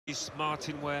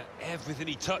Martin, where everything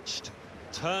he touched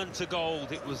turned to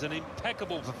gold. It was an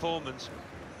impeccable performance.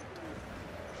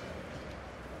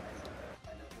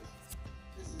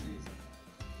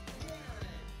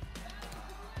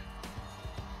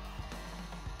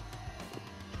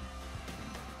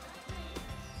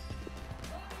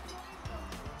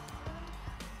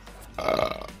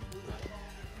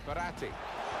 Baratti.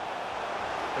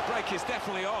 The break is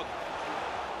definitely on.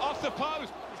 Off the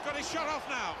post. He's got his shot off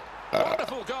now.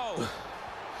 Wonderful goal.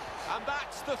 And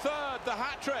that's the third, the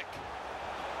hat-trick.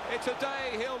 It's a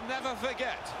day he'll never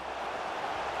forget.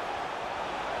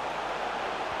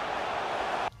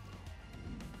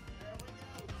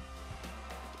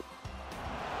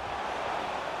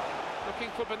 Looking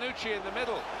for Bonucci in the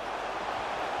middle.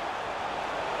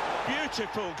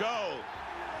 Beautiful goal.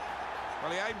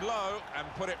 Well, he aimed low and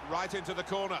put it right into the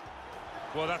corner.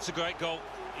 Well, that's a great goal.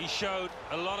 He showed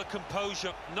a lot of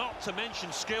composure, not to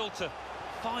mention skill, to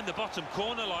find the bottom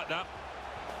corner like that.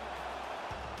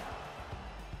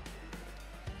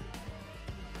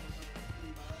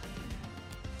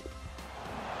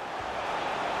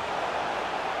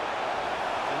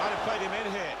 They might have played him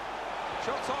in here.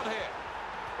 Shots on here.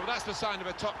 Well, that's the sign of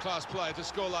a top-class player to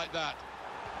score like that.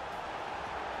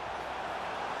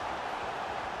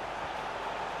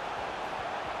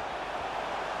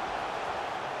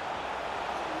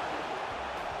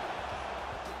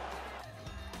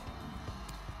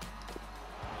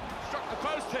 Struck the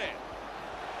post here.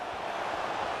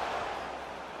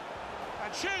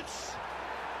 And shoots!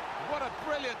 What a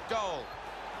brilliant goal.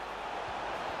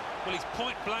 Well, he's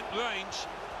point-blank range,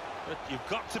 but you've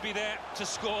got to be there to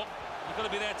score. You've got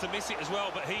to be there to miss it as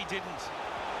well, but he didn't.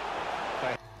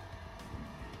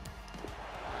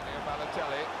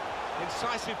 Balotelli,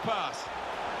 incisive pass.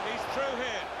 He's through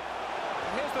here.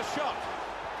 And here's the shot.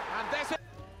 And there's it.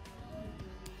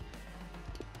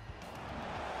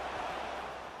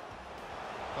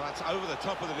 Well, that's over the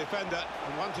top of the defender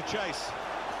and one to chase.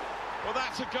 Well,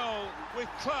 that's a goal with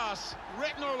class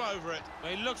written all over it.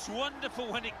 He looks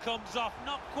wonderful when it comes off,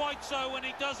 not quite so when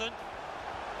he doesn't.